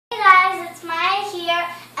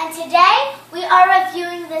are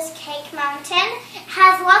reviewing this cake mountain. It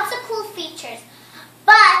has lots of cool features,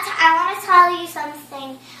 but I want to tell you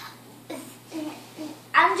something.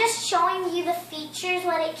 I'm just showing you the features,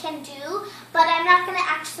 what it can do, but I'm not going to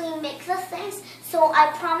actually make the things. So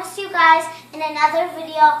I promise you guys in another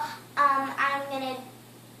video, I'm gonna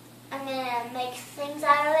make things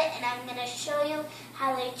out of it, and I'm gonna show you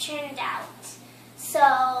how they turned out. So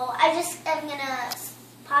I'm gonna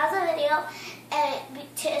pause the video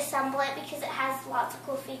to assemble it because it has lots of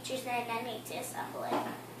cool features and I need to assemble it.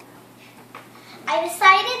 I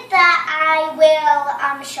decided that I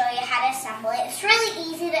will show you how to assemble it. It's really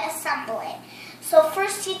easy to assemble it. So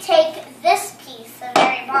first you take this piece, the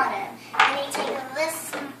very bottom, and you take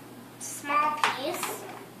this small piece,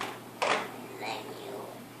 and then you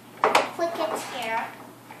click it here.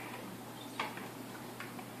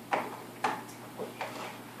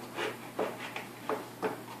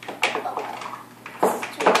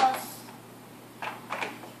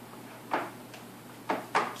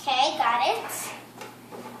 Okay, got it.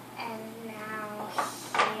 And now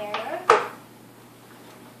here.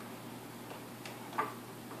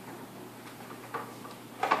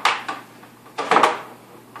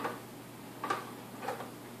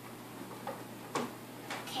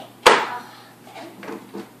 Okay, then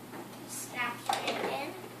snap it in.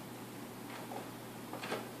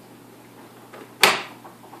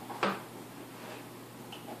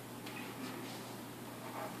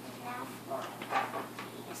 Now for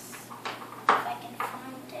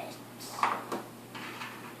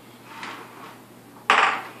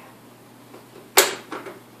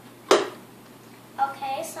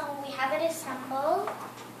so we have it assembled.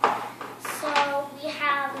 So we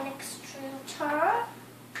have an extruder,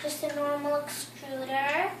 just a normal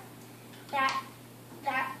extruder. That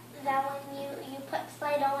when you put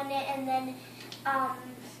Play-Doh in it, and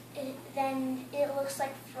then it looks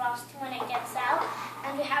like frosting when it gets out.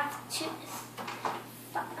 And we have two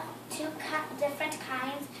different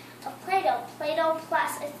kinds of Play-Doh. Play-Doh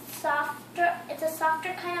Plus, it's a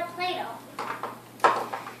softer kind of Play-Doh.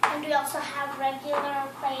 And we also have regular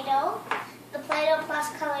Play-Doh. The Play-Doh Plus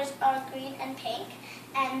colors are green and pink,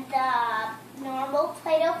 and the normal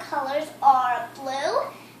Play-Doh colors are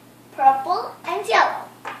blue, purple, and yellow.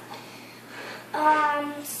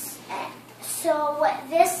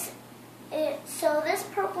 So this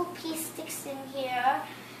purple piece sticks in here,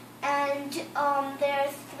 and there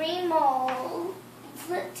are 3 molds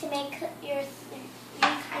to make your 3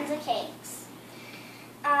 kinds of cakes.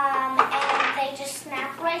 And they just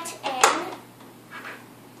snap right in,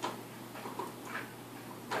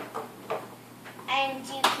 and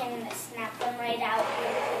you can snap them right out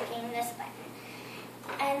with clicking this button.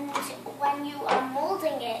 And when you are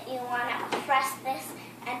molding it, you want to press this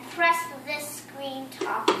and press this screen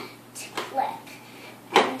top to click,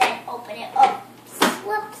 and then open it up.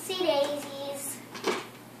 Whoopsie daisies.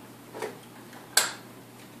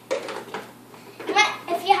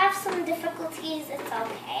 If you have some difficulties, it's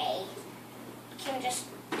okay. You can just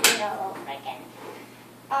do it all over again.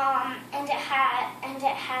 And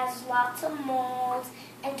it has lots of molds,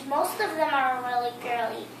 and most of them are really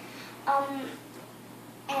girly.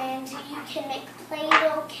 And you can make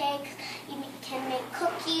Play-Doh cakes. You can make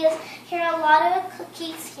cookies. Here are a lot of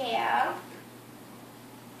cookies here.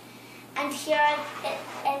 And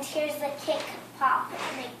here's the cake pop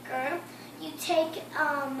maker. You take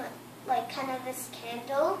like kind of this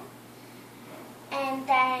candle, and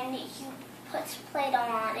then you put Play-Doh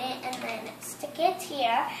on it, and then stick it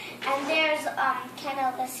here, and there's kind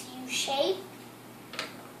of this U shape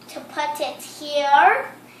to put it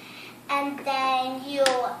here, and then you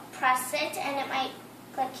press it and it might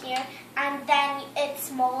click here, and then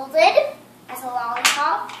it's molded as a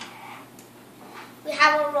lollipop. We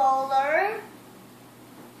have a roller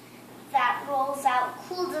that rolls out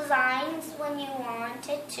cool designs when you want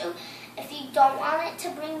it to. If you don't want it to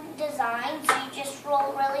bring designs, you just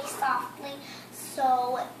roll really softly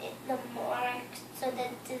so the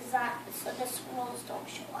swirls don't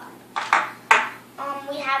show up.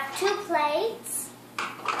 We have 2 plates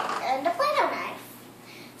and a Play-Doh knife.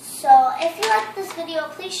 So if you like this video,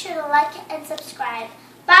 please sure to like and subscribe.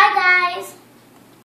 Bye guys!